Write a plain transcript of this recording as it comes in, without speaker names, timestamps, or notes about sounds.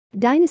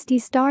Dynasty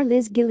star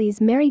Liz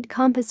Gillies married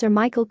composer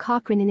Michael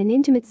Corcoran in an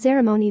intimate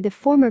ceremony. The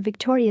former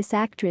Victorious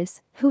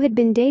actress, who had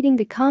been dating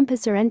the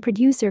composer and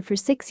producer for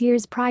 6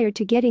 years prior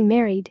to getting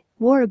married,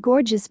 wore a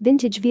gorgeous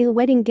vintage veil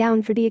wedding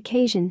gown for the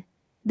occasion.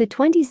 The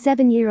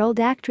 27-year-old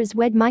actress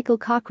wed Michael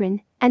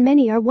Corcoran, and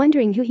many are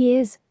wondering who he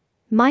is.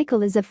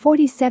 Michael is a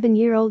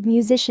 47-year-old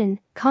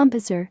musician,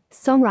 composer,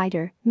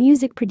 songwriter,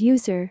 music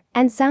producer,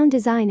 and sound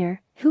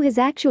designer who has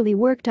actually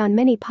worked on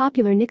many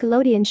popular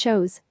Nickelodeon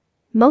shows.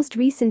 Most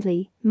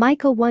recently,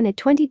 Michael won a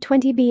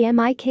 2020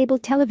 BMI Cable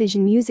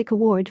Television Music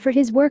Award for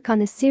his work on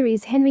the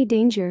series Henry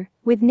Danger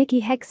with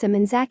Nikki Hexum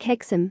and Zach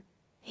Hexum.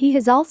 He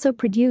has also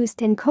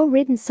produced and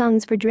co-written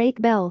songs for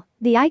Drake Bell,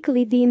 the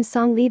iCarly theme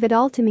song Leave It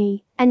All to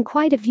Me, and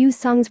quite a few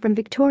songs from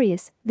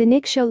Victorious, the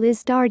Nick show Liz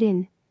starred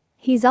in.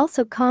 He's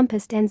also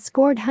composed and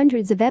scored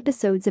hundreds of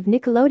episodes of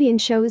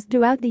Nickelodeon shows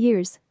throughout the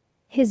years.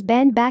 His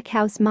band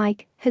Backhouse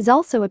Mike has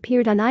also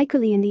appeared on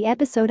iCarly in the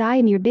episode I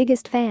Am Your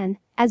Biggest Fan,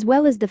 as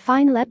well as the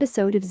final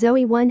episode of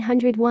Zoe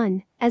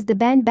 101 as the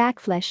band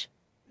Backflesh.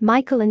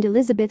 Michael and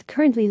Elizabeth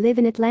currently live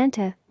in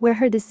Atlanta,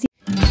 where the